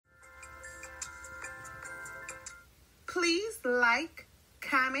please like,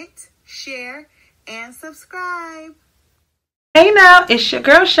 comment, share, and subscribe. Hey now, it's your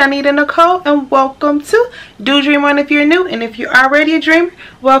girl ChonitaNicole, and welcome to Do Dream On if you're new, and if you're already a dreamer,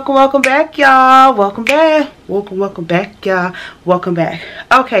 welcome back, y'all. Welcome back, y'all. Welcome back.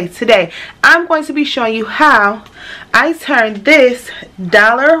 Okay, today I'm going to be showing you how I turned this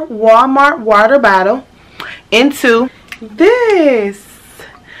dollar Walmart water bottle into this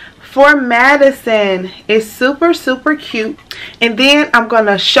for Madison. It's super cute, and then I'm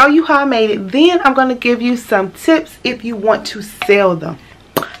gonna show you how I made it. Then I'm gonna give you some tips if you want to sell them.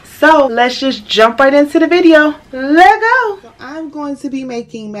 So let's just jump right into the video. Let's go. So I'm going to be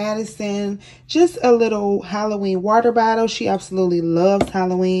making Madison just a little Halloween water bottle. She absolutely loves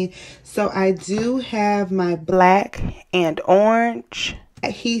Halloween. So I do have my black and orange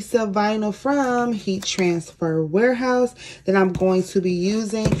adhesive vinyl from Heat Transfer Warehouse that I'm going to be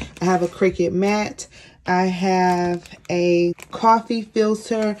using. I have a Cricut mat. I have a coffee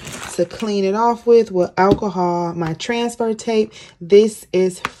filter to clean it off with alcohol, my transfer tape. This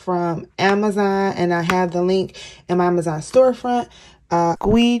is from Amazon, and I have the link in my Amazon storefront.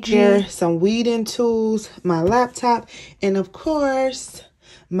 Squeegee, some weeding tools, my laptop, and of course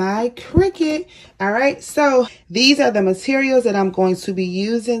my Cricut. All right, so these are the materials that I'm going to be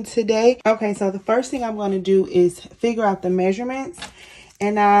using today. Okay, so the first thing I'm going to do is figure out the measurements,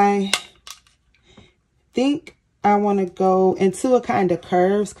 and I think I want to go into a kind of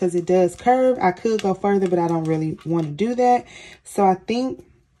curves because it does curve. I could go further, but I don't really want to do that. So I think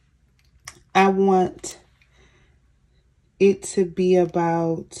I want it to be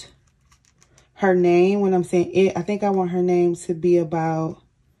about her name. When I'm saying it, I think I want her name to be about,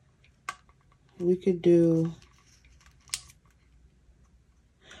 we could do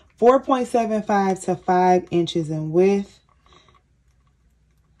 4.75 to 5 inches in width.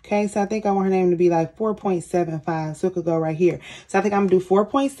 Okay, so I think I want her name to be like 4.75, so it could go right here. So I think I'm gonna do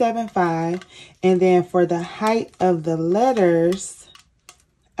 4.75, and then for the height of the letters,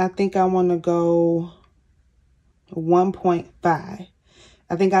 I think I want to go 1.5.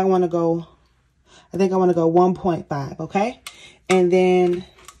 I think I want to go 1.5, okay? And then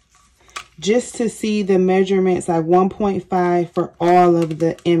just to see the measurements, like 1.5 for all of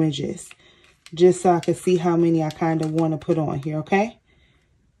the images, just so I can see how many I kind of want to put on here, okay?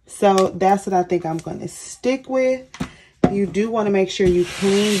 So that's what I think I'm going to stick with. You do want to make sure you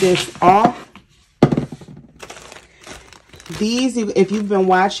clean this off. These, if you've been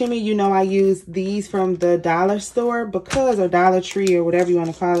watching me, you know I use these from the dollar store or Dollar Tree or whatever you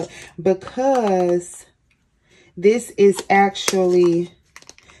want to call it, because this is actually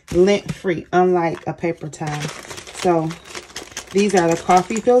lint free, unlike a paper towel. So these are the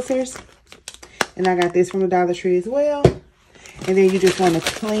coffee filters, and I got this from the Dollar Tree as well. And then you just want to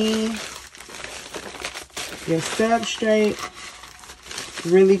clean your substrate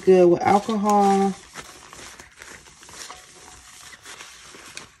really good with alcohol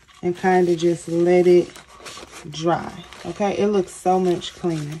and kind of just let it dry. Okay, it looks so much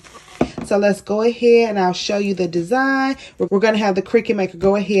cleaner. So let's go ahead and I'll show you the design. We're going to have the Cricut maker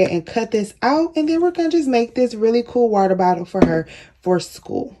go ahead and cut this out, and then we're going to just make this really cool water bottle for her for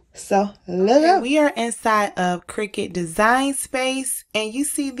school. So let's go. We are inside of Cricut Design Space, and you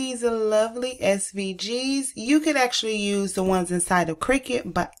see these lovely SVGs. You could actually use the ones inside of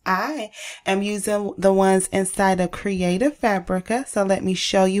Cricut, but I am using the ones inside of Creative Fabrica. So let me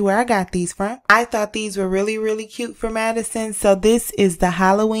show you where I got these from. I thought these were really cute for Madison. So this is the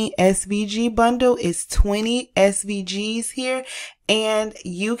Halloween SVG bundle. It's 20 SVGs here. And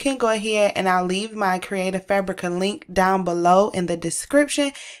you can go ahead, and I'll leave my Creative Fabrica link down below in the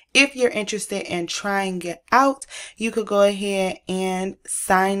description. If you're interested in trying it out, you could go ahead and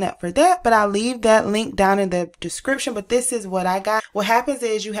sign up for that. But I'll leave that link down in the description. But this is what I got. What happens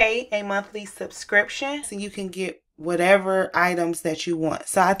is you pay a monthly subscription, so you can get whatever items that you want.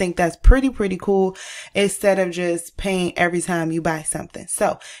 So I think that's pretty cool, instead of just paying every time you buy something.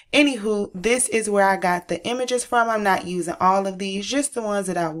 So anywho, this is where I got the images from. I'm not using all of these, just the ones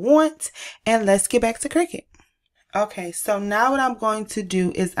that I want. And let's get back to Cricut. Okay, so now what I'm going to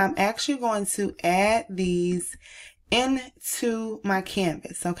do is I'm actually going to add these into my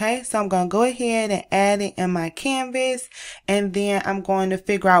canvas. Okay, so I'm going to go ahead and add it in my canvas, and then I'm going to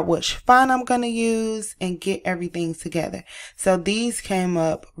figure out which font I'm going to use and get everything together. So these came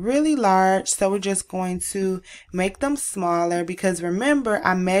up really large, so we're just going to make them smaller, because remember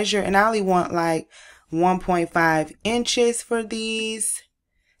I measure and I only want like 1.5 inches for these.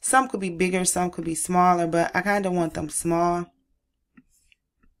 Some could be bigger, some could be smaller, but I kind of want them small.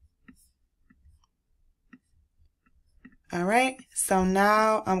 All right, so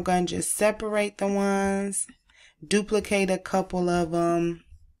now I'm going to just separate the ones, duplicate a couple of them,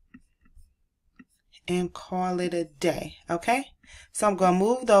 and call it a day. Okay, so I'm going to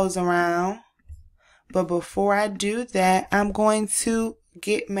move those around, but before I do that, I'm going to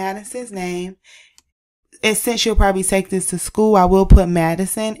get Madison's name. And since you'll probably take this to school, I will put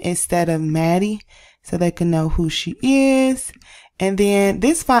Madison instead of Maddie so they can know who she is. And then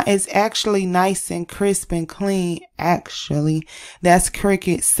this font is actually nice and crisp and clean. Actually, that's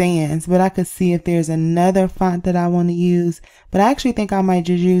Cricut Sans, but I could see if there's another font that I want to use. But I actually think I might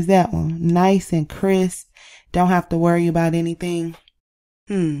just use that one. Nice and crisp. Don't have to worry about anything.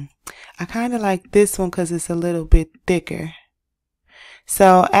 I kind of like this one because it's a little bit thicker.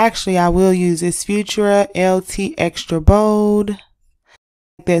 So actually I will use this Futura LT Extra Bold.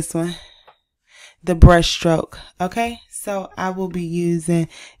 This one. The brush stroke. Okay, so I will be using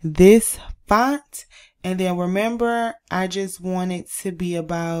this font. And then remember, I just want it to be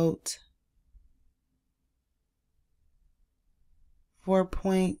about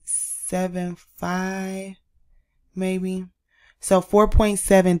 4.75 maybe. So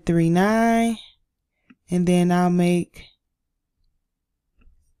 4.739. And then I'll make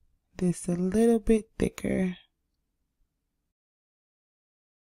this a little bit thicker.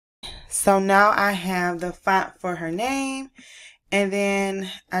 So now I have the font for her name, and then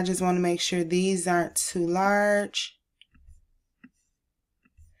I just want to make sure these aren't too large,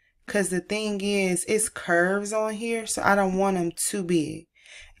 because the thing is, it's curves on here, so I don't want them too big.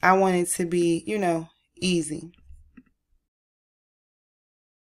 I want it to be, you know, easy.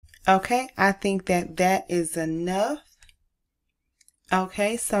 Okay, I think that that is enough.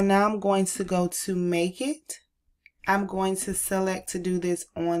 Okay, so now I'm going to go to Make It. I'm going to select to do this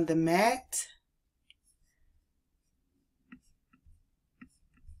on the mat.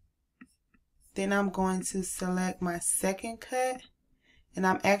 Then I'm going to select my second cut, and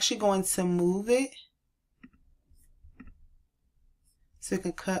I'm actually going to move it so it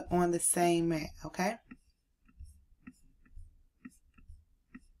can cut on the same mat, okay?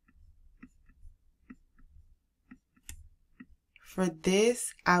 For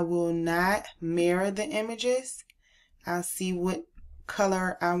this, I will not mirror the images. I'll see what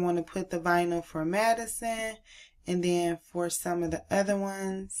color I want to put the vinyl for Madison, and then for some of the other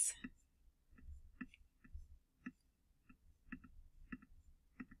ones.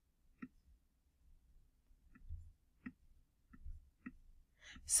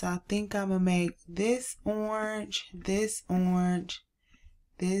 So I think I'm going to make this orange, this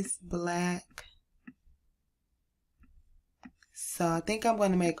black. So I think I'm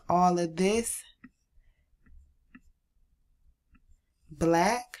going to make all of this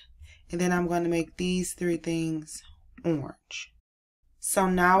black, and then I'm going to make these three things orange. So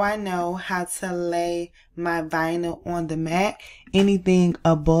now I know how to lay my vinyl on the mat. Anything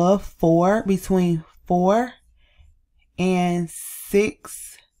above 4, between 4 and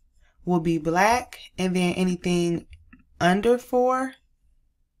 6 will be black, and then anything under 4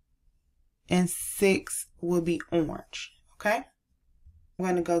 and 6 will be orange. Okay, I'm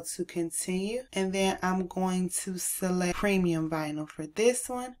going to go to continue, and then I'm going to select premium vinyl for this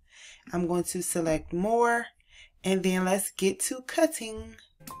one. I'm going to select more, and then let's get to cutting.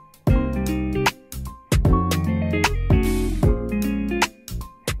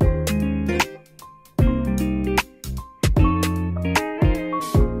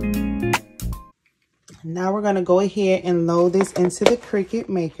 Now we're going to go ahead and load this into the Cricut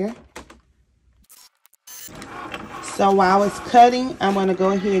Maker. So while it's cutting, I'm going to go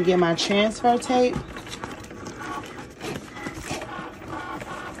ahead and get my transfer tape.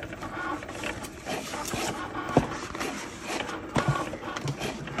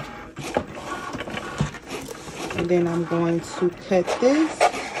 And then I'm going to cut this.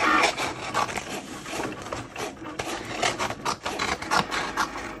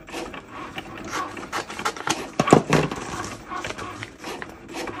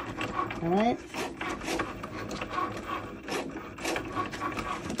 All right.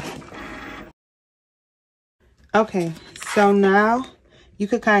 Okay, so now you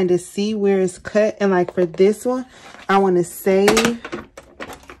could kind of see where it's cut, and like for this one, I want to save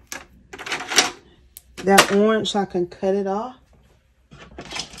that orange so I can cut it off.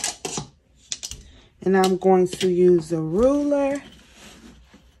 And I'm going to use a ruler.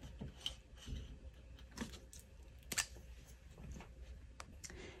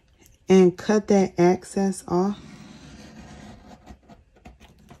 And cut that excess off.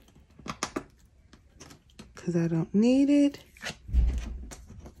 Because I don't need it.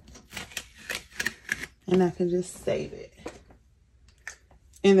 And I can just save it.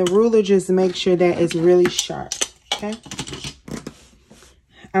 And the ruler, just make sure that it's really sharp. Okay.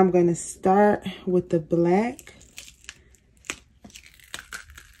 I'm going to start with the black.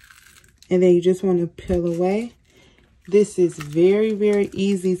 And then you just want to peel away. This is very, very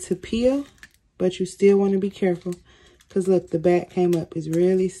easy to peel, but you still want to be careful. Because look, the back came up. It's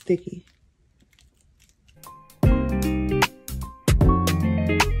really sticky.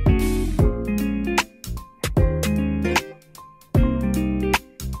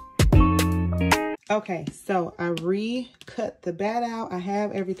 Okay, so I recut the bat out. I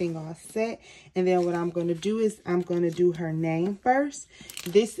have everything all set. And then what I'm going to do is I'm going to do her name first.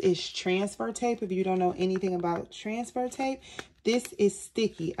 This is transfer tape. If you don't know anything about transfer tape, this is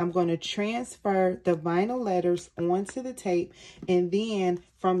sticky. I'm going to transfer the vinyl letters onto the tape. And then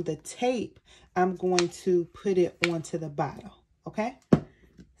from the tape, I'm going to put it onto the bottle. Okay?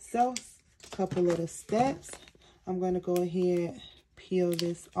 So, a couple little steps. I'm going to go ahead, peel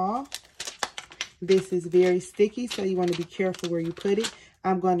this off. This is very sticky, so you want to be careful where you put it.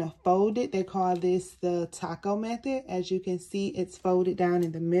 I'm going to fold it. They call this the taco method. As you can see, it's folded down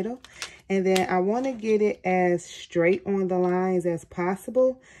in the middle. And then I want to get it as straight on the lines as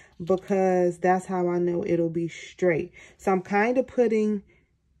possible because that's how I know it'll be straight. So I'm kind of going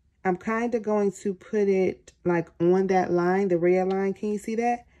to put it like on that line, the red line. Can you see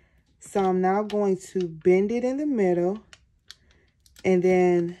that? So I'm now going to bend it in the middle and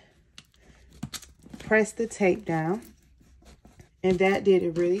then press the tape down, and that did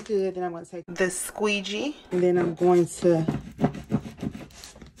it really good. Then I'm going to take the squeegee, and then I'm going to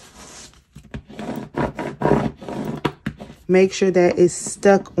make sure that it's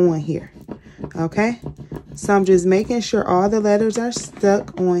stuck on here. Okay, so I'm just making sure all the letters are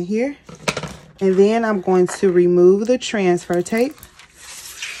stuck on here, and then I'm going to remove the transfer tape.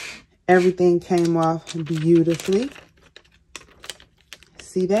 Everything came off beautifully.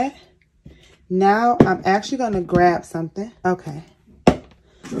 See that? Now, I'm actually going to grab something. Okay.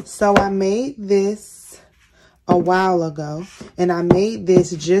 So, I made this a while ago. And I made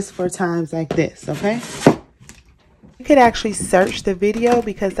this just for times like this, okay? You could actually search the video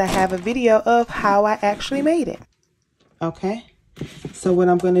because I have a video of how I actually made it. Okay. So, what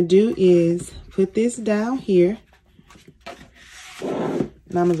I'm going to do is put this down here. And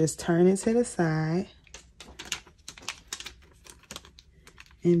I'm going to just turn it to the side.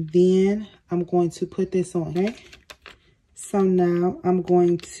 And then I'm going to put this on, okay? So now I'm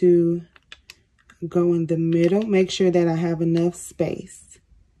going to go in the middle. Make sure that I have enough space.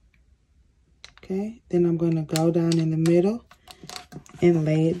 Okay, then I'm going to go down in the middle and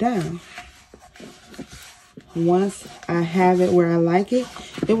lay it down. Once I have it where I like it,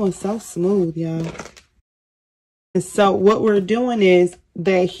 it was so smooth, y'all. And so what we're doing is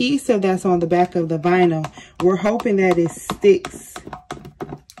the adhesive that's on the back of the vinyl, we're hoping that it sticks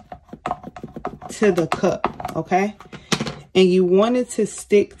to the cup, okay? And you want it to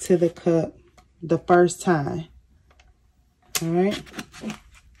stick to the cup the first time. All right.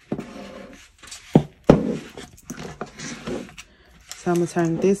 So I'm gonna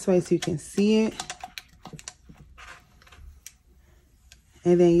turn it this way so you can see it.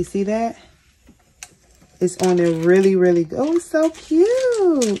 And then you see that? It's on there really, really good. Oh, it's so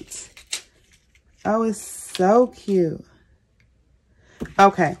cute. Oh, it's so cute.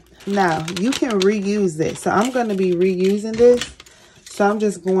 Okay. Now, you can reuse this. So, I'm going to be reusing this. So, I'm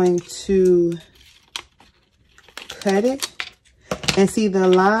just going to cut it. And see, the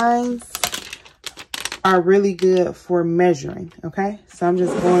lines are really good for measuring. Okay? So, I'm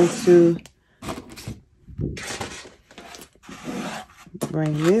just going to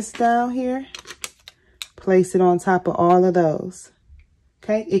bring this down here. Place it on top of all of those.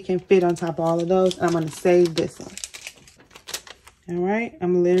 Okay? It can fit on top of all of those. I'm going to save this one. All right,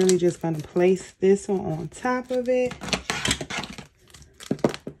 I'm literally just going to place this one on top of it.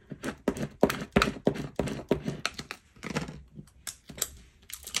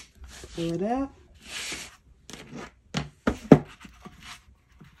 Pull it up.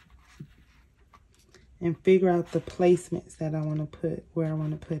 And figure out the placements that I want to put, where I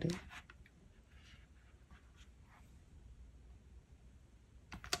want to put it.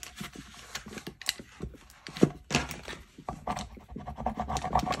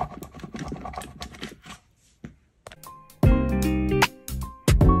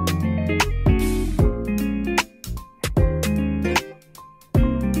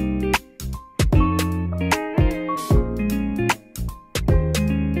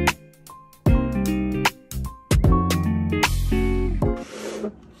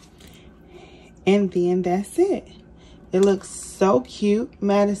 And then that's it. It looks so cute.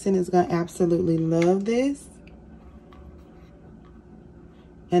 Madison is going to absolutely love this.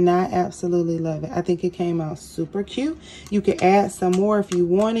 And I absolutely love it. I think it came out super cute. You can add some more if you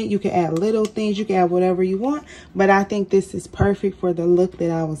want it. You can add little things. You can add whatever you want. But I think this is perfect for the look that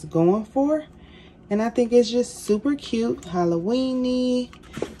I was going for. And I think it's just super cute. Halloween-y.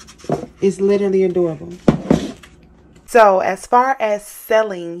 It's literally adorable. So as far as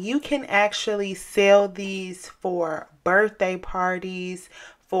selling, you can actually sell these for birthday parties,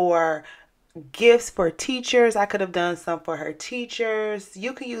 for gifts for teachers. I could have done some for her teachers.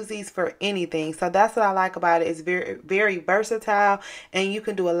 You can use these for anything. So that's what I like about it. It's very, very versatile, and you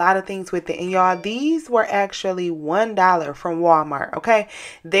can do a lot of things with it. And y'all, these were actually $1 from Walmart. Okay,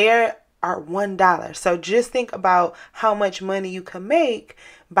 they are $1. So just think about how much money you can make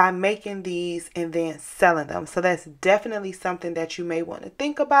by making these and then selling them. So that's definitely something that you may want to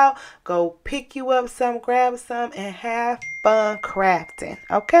think about. Go pick you up some, grab some, and have fun crafting.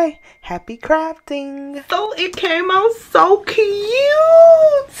 Okay, happy crafting. So it came out so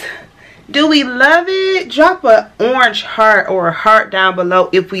cute. Do we love it? Drop an orange heart or a heart down below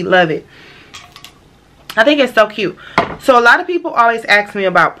if we love it. I think it's so cute. So a lot of people always ask me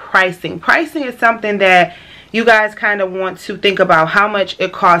about pricing. Pricing is something that you guys kind of want to think about, how much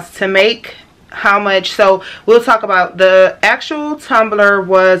it costs to make, how much. So we'll talk about the actual tumbler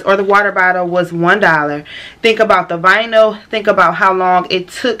was, or the water bottle was $1. Think about the vinyl. Think about how long it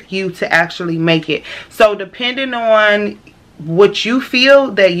took you to actually make it. So depending on what you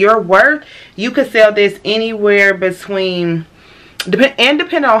feel that you're worth, you could sell this anywhere between,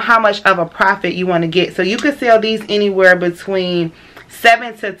 depending on how much of a profit you want to get. So you could sell these anywhere between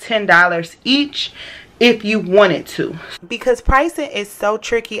 $7 to $10 each if you wanted to. Because pricing is so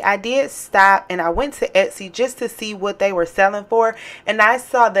tricky, I did stop and I went to Etsy just to see what they were selling for, and I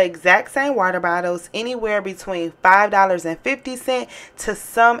saw the exact same water bottles anywhere between $5.50 to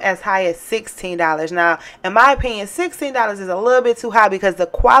some as high as $16. Now, in my opinion, $16 is a little bit too high because the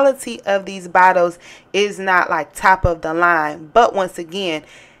quality of these bottles is not like top of the line. But once again,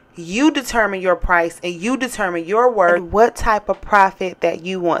 you determine your price and you determine your worth and what type of profit that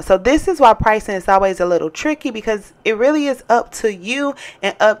you want. So this is why pricing is always a little tricky, because it really is up to you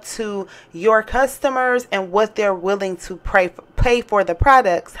and up to your customers and what they're willing to pay for the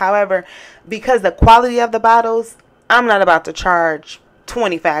products. However, because the quality of the bottles, I'm not about to charge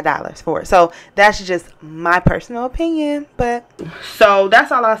 $25 for it. So that's just my personal opinion. But so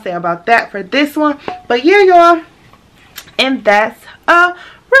that's all I'll say about that for this one. But yeah, y'all, and that's a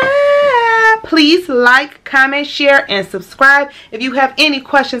wrap. Please like, comment, share, and subscribe. If you have any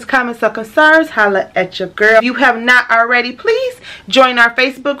questions, comments, or concerns, holla at your girl. If you have not already, please join our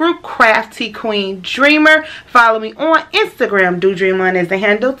Facebook group, Crafty Queen Dreamer. Follow me on Instagram, Do Dream On is the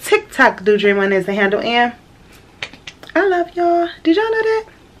handle. TikTok, Do Dream On is the handle. And I love y'all. Did y'all know that?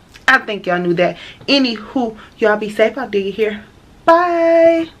 I think y'all knew that. Anywho, y'all be safe out there here.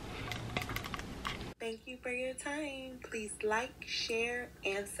 Bye. Thank you for your time. Please like, share,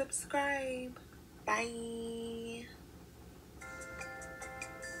 and subscribe. Bye.